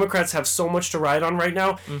think Democrats have so much to ride on right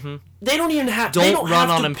now. Mm-hmm. They don't even have. Don't they don't run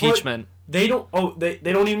have on to impeachment. They don't. Oh, they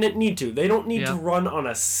don't even need to. They don't need to run on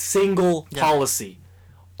a single policy.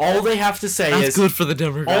 All they have to say That's is good for the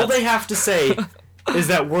Democrats. all they have to say is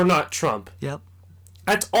that we're not Trump. Yep.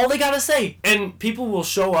 That's all they gotta say, and people will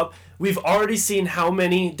show up. We've already seen how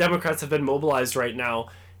many Democrats have been mobilized right now,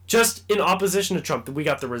 just in opposition to Trump. We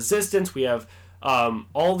got the resistance. We have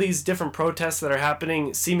all these different protests that are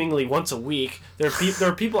happening seemingly once a week. There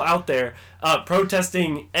are people out there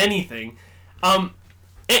protesting anything, and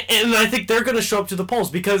I think they're gonna show up to the polls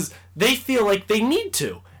because they feel like they need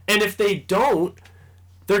to, and if they don't,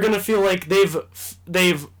 they're gonna feel like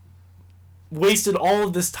they've wasted all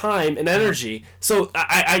of this time and energy. So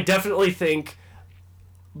I definitely think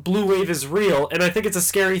blue wave is real, and I think it's a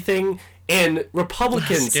scary thing. And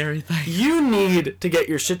Republicans, Scary thing. you need to get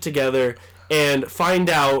your shit together and find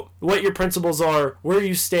out what your principles are, where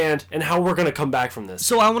you stand, and how we're going to come back from this.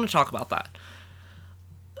 So I want to talk about that.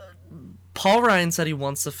 Paul Ryan said he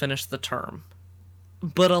wants to finish the term,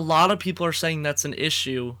 but a lot of people are saying that's an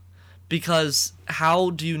issue because how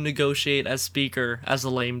do you negotiate as speaker as a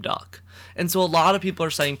lame duck? And so a lot of people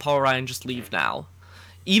are saying, Paul Ryan, just leave now.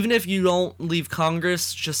 Even if you don't leave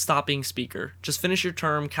Congress, just stop being speaker. Just finish your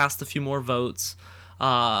term, cast a few more votes.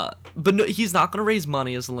 But no, he's not going to raise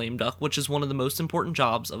money as a lame duck, which is one of the most important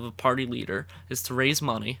jobs of a party leader, is to raise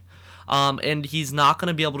money. And he's not going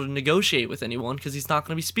to be able to negotiate with anyone because he's not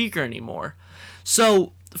going to be speaker anymore.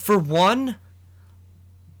 So, for one,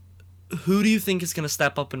 who do you think is going to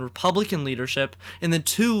step up in Republican leadership? And then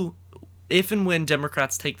two, if and when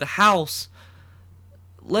Democrats take the House,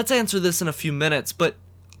 let's answer this in a few minutes, but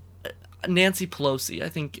Nancy Pelosi. I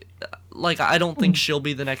think, I don't think she'll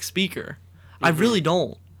be the next speaker. I really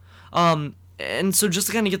don't. And so just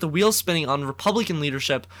to kind of get the wheels spinning on Republican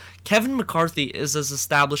leadership, Kevin McCarthy is as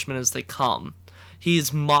establishment as they come.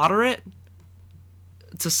 He's moderate,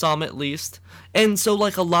 to some at least. And so,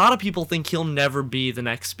 a lot of people think he'll never be the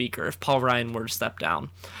next speaker if Paul Ryan were to step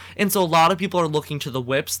down. And so a lot of people are looking to the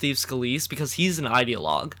whip, Steve Scalise, because he's an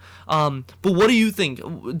ideologue. But what do you think?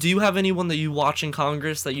 Do you have anyone that you watch in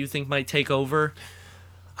Congress that you think might take over?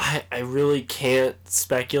 I really can't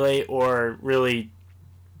speculate or really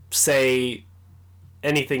say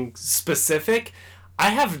anything specific. I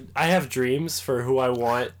have dreams for who I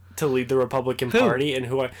want to lead the Republican Party and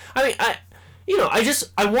who I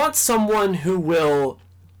want someone who will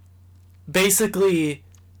basically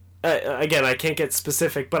again, I can't get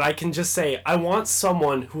specific, but I can just say I want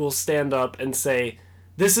someone who will stand up and say,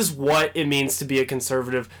 this is what it means to be a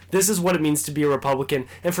conservative. This is what it means to be a Republican.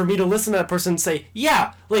 And for me to listen to that person and say,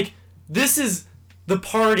 yeah, this is the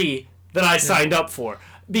party that I signed up for.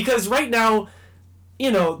 Because right now,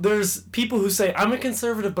 there's people who say, I'm a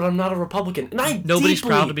conservative, but I'm not a Republican. And Nobody's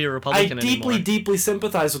proud to be a Republican anymore. Deeply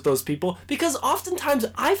sympathize with those people. Because oftentimes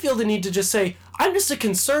I feel the need to just say, I'm just a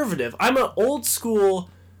conservative. I'm an old school,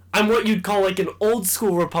 I'm what you'd call an old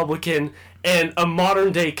school Republican and a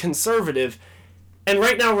modern day conservative. And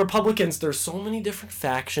right now, Republicans, there's so many different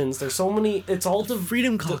factions. There's so many, it's all the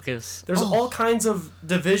Freedom Caucus. There's all kinds of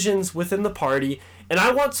divisions within the party. And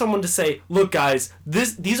I want someone to say, look, guys,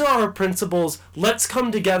 these are our principles. Let's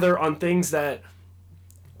come together on things that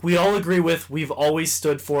we all agree with, we've always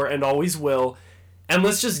stood for, and always will. And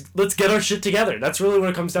let's get our shit together. That's really what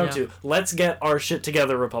it comes down to. Let's get our shit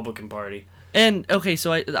together, Republican Party. And, okay,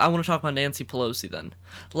 so I want to talk about Nancy Pelosi then.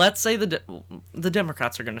 Let's say the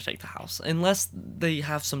Democrats are going to take the House. Unless they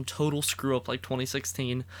have some total screw-up like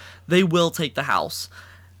 2016, they will take the House.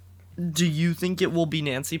 Do you think it will be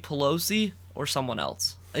Nancy Pelosi or someone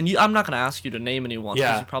else? And I'm not going to ask you to name anyone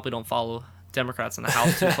because you probably don't follow Democrats in the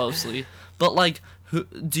House too closely. But,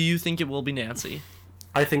 do you think it will be Nancy?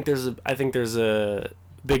 I think there's a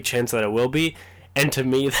big chance that it will be. And to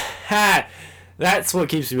me, that's what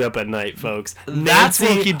keeps me up at night, folks. That's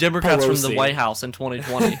what will keep Democrats Pelosi from the White House in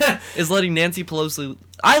 2020, is letting Nancy Pelosi...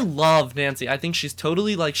 I love Nancy. I think she's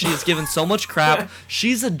totally, she is given so much crap.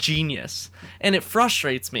 She's a genius. And it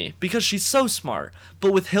frustrates me, because she's so smart.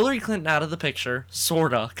 But with Hillary Clinton out of the picture,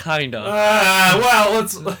 sorta, kinda.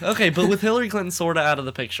 Okay, but with Hillary Clinton sorta out of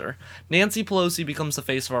the picture, Nancy Pelosi becomes the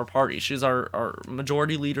face of our party. She's our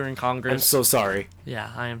majority leader in Congress. I'm so sorry.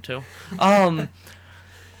 Yeah, I am too.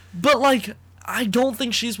 But, I don't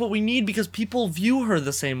think she's what we need because people view her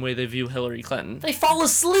the same way they view Hillary Clinton. They fall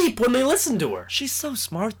asleep when they listen to her. She's so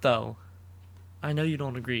smart, though. I know you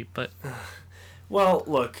don't agree, but... Well,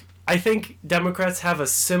 look, I think Democrats have a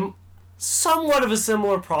somewhat of a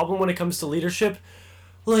similar problem when it comes to leadership.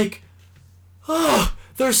 They're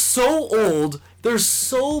so old, they're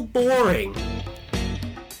so boring.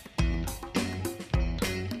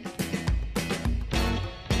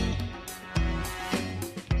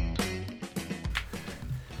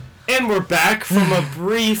 And we're back from a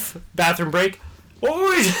brief bathroom break. What were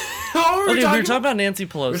we talking about Nancy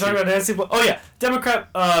Pelosi. We're talking about Nancy Pelosi. Oh, yeah. Democrat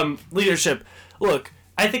leadership. Look,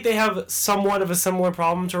 I think they have somewhat of a similar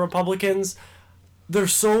problem to Republicans. They're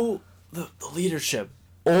so... The leadership.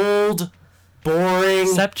 Old, boring.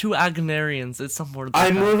 Septuagenarians. It's some word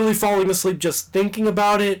I'm literally falling asleep just thinking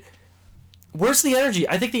about it. Where's the energy?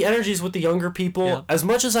 I think the energy is with the younger people. Yeah. As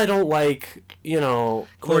much as I don't like,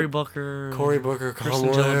 Cory Booker,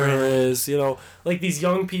 Kamala Harris, these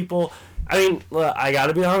young people. I mean, I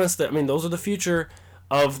gotta be honest. Those are the future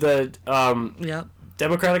of the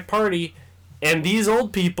Democratic Party, and these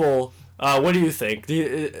old people. What do you think?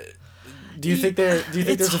 Do you think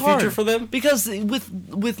there's a future for them? Because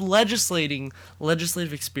with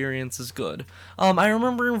legislative experience is good. I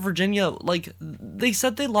remember in Virginia, they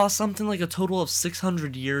said they lost something like a total of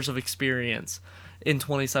 600 years of experience in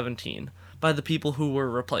 2017 by the people who were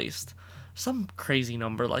replaced. Some crazy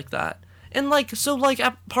number like that. And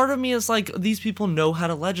part of me is these people know how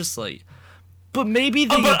to legislate. But maybe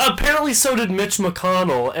they... but apparently so did Mitch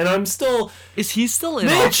McConnell, and I'm still... Is he still in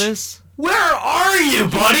office? Where are you,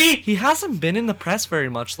 buddy? He hasn't been in the press very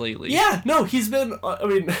much lately. Yeah, no, he's been...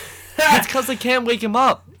 It's because they can't wake him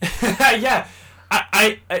up. Yeah.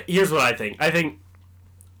 I here's what I think. I think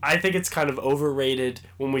it's kind of overrated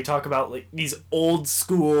when we talk about these old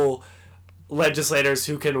school legislators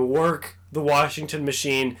who can work the Washington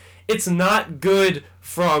machine. It's not good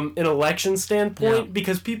from an election standpoint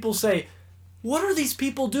because people say, what are these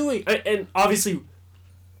people doing? And obviously,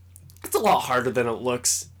 it's a lot harder than it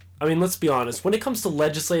looks I mean, let's be honest. When it comes to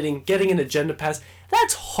legislating, getting an agenda passed,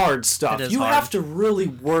 that's hard stuff. It is You hard. have to really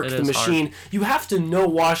work It the is machine. hard. You have to know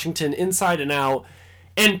Washington inside and out.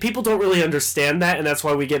 And people don't really understand that, and that's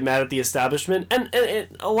why we get mad at the establishment. And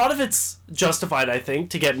a lot of it's justified, I think,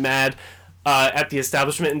 to get mad at the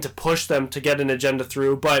establishment and to push them to get an agenda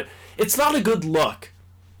through. But it's not a good look.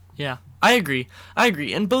 Yeah, I agree.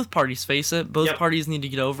 And both parties face it. Both Yep. parties need to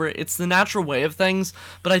get over it. It's the natural way of things.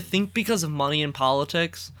 But I think because of money in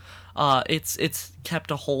politics, it's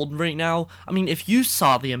kept a hold right now. I mean, if you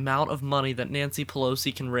saw the amount of money that Nancy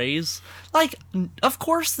Pelosi can raise, like, of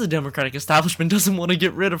course the Democratic establishment doesn't want to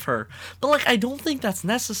get rid of her. But, like, I don't think that's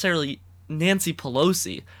necessarily Nancy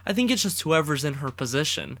Pelosi. I think it's just whoever's in her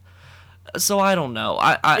position. So I don't know.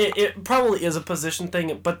 It probably is a position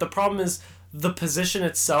thing, but the problem is the position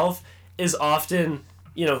itself is often,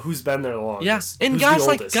 who's been there the longest. Yes, and who's guys the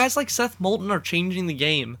like oldest. Seth Moulton are changing the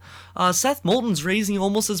game. Seth Moulton's raising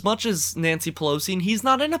almost as much as Nancy Pelosi, and he's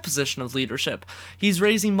not in a position of leadership. He's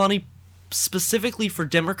raising money specifically for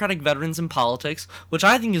Democratic veterans in politics, which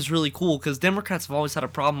I think is really cool because Democrats have always had a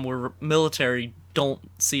problem where military don't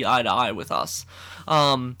see eye to eye with us.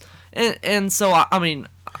 And so I mean.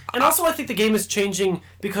 And also, I think the game is changing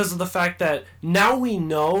because of the fact that now we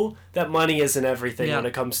know that money isn't everything when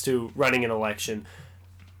it comes to running an election.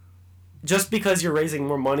 Just because you're raising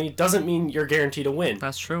more money doesn't mean you're guaranteed to win.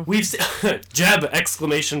 That's true. We've Jeb!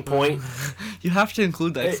 Exclamation point. You have to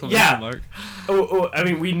include that exclamation mark. I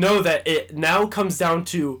mean, we know that it now comes down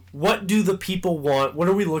to what do the people want? What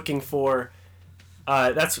are we looking for?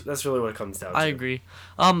 That's really what it comes down to. I agree.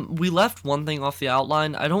 We left one thing off the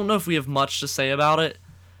outline. I don't know if we have much to say about it.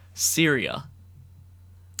 Syria.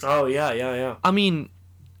 Oh, yeah. I mean,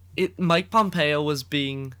 Mike Pompeo was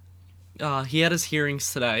being... he had his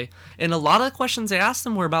hearings today, and a lot of the questions they asked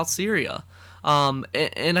him were about Syria.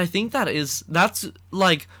 And I think that's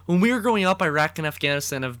like, when we were growing up, Iraq and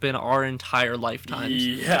Afghanistan have been our entire lifetimes.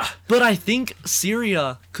 Yeah. But I think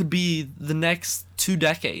Syria could be the next 2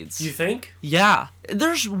 decades. You think? Yeah.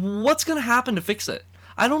 What's going to happen to fix it?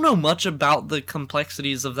 I don't know much about the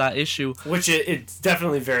complexities of that issue. Which it's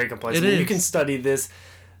definitely very complex. It I mean, is. You can study this.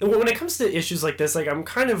 When it comes to issues like this, like, I'm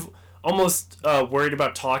kind of almost worried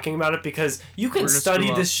about talking about it because you can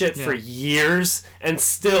study this shit for years and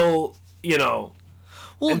still,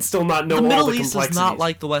 and still not know all the Middle complexities. East is not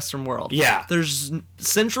like the Western world. Yeah. There's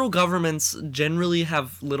central governments generally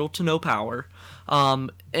have little to no power.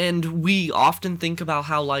 And we often think about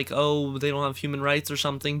how, like, they don't have human rights or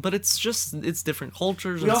something, but it's different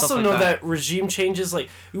cultures and We stuff also like know that. that regime changes, like,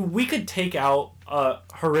 we could take out a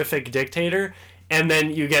horrific dictator and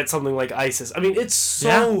then you get something like ISIS. I mean, it's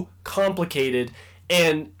so complicated,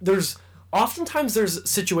 and oftentimes there's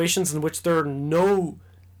situations in which there are no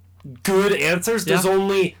good answers. There's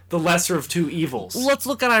only the lesser of two evils. Let's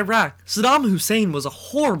look at Iraq. Saddam Hussein was a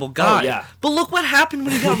horrible guy. Oh, yeah. But look what happened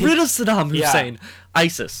when he got rid of Saddam Yeah. Hussein.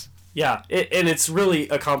 ISIS. Yeah, and it's really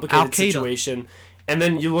a complicated Al-Qaeda. situation. And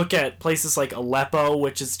then you look at places like Aleppo,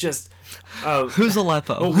 which is just... Who's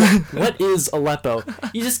Aleppo? what is Aleppo?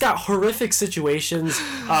 You just got horrific situations,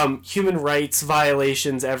 human rights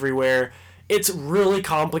violations everywhere. It's really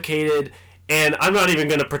complicated, and I'm not even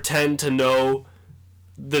going to pretend to know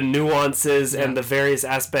the nuances and the various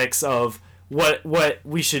aspects of what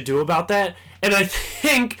we should do about that. And I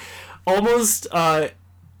think almost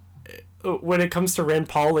when it comes to Rand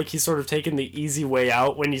Paul, like, he's sort of taken the easy way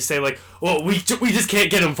out when you say, like, well, we just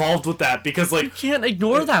can't get involved with that because, like, You can't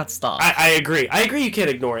ignore that stuff. I agree. I agree you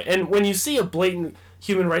can't ignore it. And when you see a blatant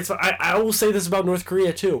human rights... I will say this about North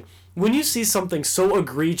Korea, too. When you see something so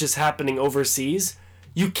egregious happening overseas,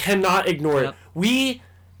 you cannot ignore it. We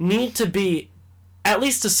need to be, at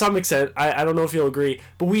least to some extent, I don't know if you'll agree,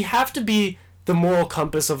 but we have to be the moral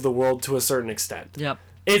compass of the world to a certain extent. Yep.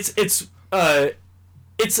 It's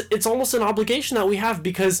almost an obligation that we have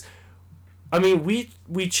because, I mean,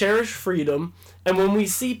 we cherish freedom, and when we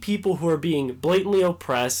see people who are being blatantly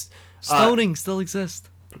oppressed... Stoning still exists.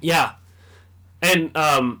 Yeah. And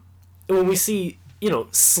when we see,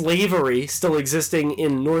 slavery still existing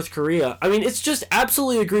in North Korea, I mean, it's just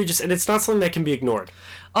absolutely egregious, and it's not something that can be ignored.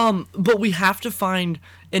 But we have to find,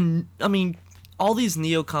 and I mean, all these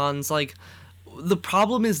neocons, like, the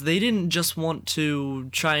problem is they didn't just want to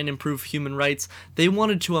try and improve human rights, they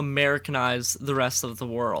wanted to Americanize the rest of the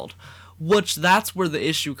world. That's where the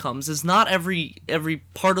issue comes, is not every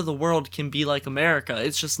part of the world can be like America.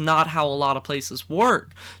 It's just not how a lot of places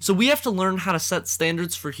work. So we have to learn how to set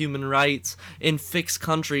standards for human rights in fixed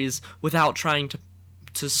countries without trying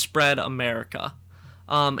to spread America.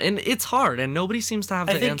 And it's hard, and nobody seems to have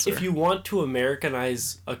the I think answer. if you want to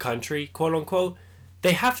Americanize a country, quote unquote,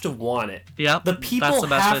 they have to want it. Yep, The that's people the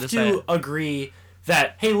best way have to say to it. agree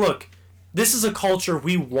that, hey, look, this is a culture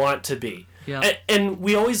we want to be. Yeah. And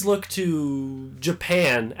we always look to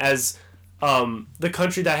Japan as the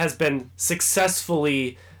country that has been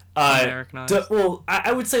successfully Americanized.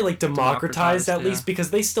 I would say like democratized at Democratized, least,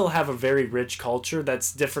 because they still have a very rich culture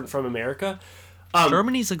that's different from America.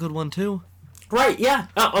 Germany's a good one too. Right, yeah.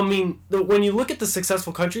 I mean, when you look at the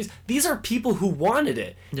successful countries, these are people who wanted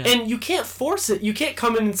it. Yeah. And you can't force it. You can't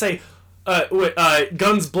come in and say,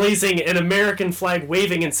 guns blazing and American flag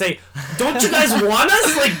waving and say, don't you guys want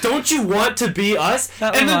us? Like, don't you want to be us?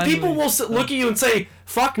 That And then reminds people me. will look at you and say,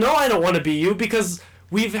 fuck no, I don't want to be you, because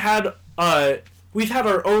we've had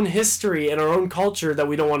our own history and our own culture that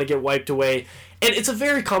we don't want to get wiped away. And it's a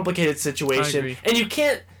very complicated situation. agree. And you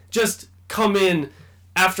can't just come in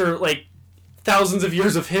after, like, thousands of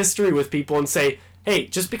years of history with people and say, hey,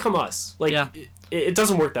 just become us. Like, Yeah. it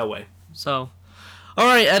doesn't work that way. So, all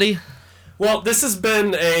right, Eddie. Well, this has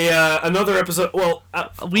been another episode. Well,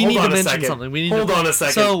 We hold need on to a mention second. something. We need hold to, on a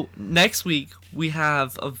second. So next week we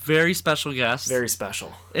have a very special guest. Very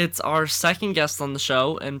special. It's our second guest on the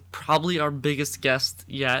show and probably our biggest guest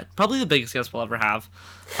yet. Probably the biggest guest we'll ever have.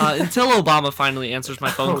 Until Obama finally answers my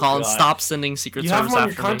phone Oh, call and God. stops sending Secret You have Service him on your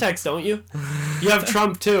after me. contacts, don't you? You have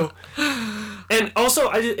Trump too. And also,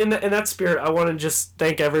 in that spirit, I want to just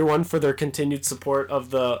thank everyone for their continued support of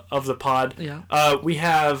the pod. Yeah. We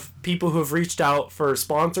have people who have reached out for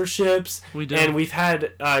sponsorships. We do. And we've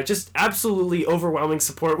had just absolutely overwhelming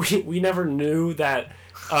support. We never knew that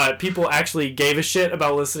people actually gave a shit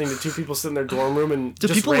about listening to two people sit in their dorm room and Do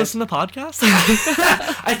just people rant. listen to podcasts?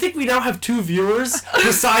 I think we now have 2 viewers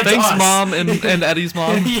besides Thanks, us. Mom and Eddie's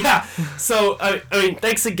mom. Yeah. So I mean,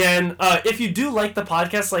 thanks again. If you do like the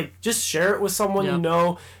podcast, like, just share it with someone Yeah. you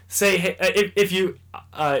know. Say, hey, if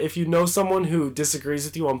you know someone who disagrees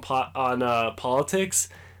with you on politics,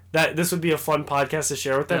 that this would be a fun podcast to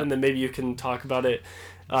share with them, Yeah. and then maybe you can talk about it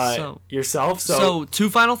So- yourself. So 2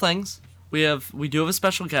 final things. We do have a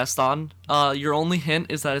special guest on. Your only hint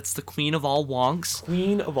is that it's the queen of all wonks.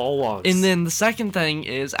 Queen of all wonks. And then the second thing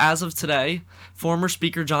is, as of today, former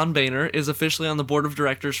Speaker John Boehner is officially on the board of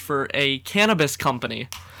directors for a cannabis company.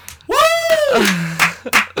 Woo!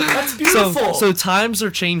 That's beautiful. So times are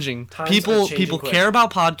changing. Times people are changing people quick. care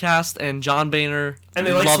about podcasts, and John Boehner And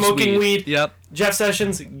they like loves smoking weed. Yep. Jeff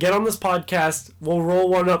Sessions, get on this podcast. We'll roll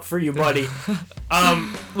one up for you, buddy.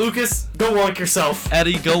 Lucas, go wonk yourself.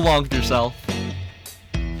 Eddie, go wonk yourself.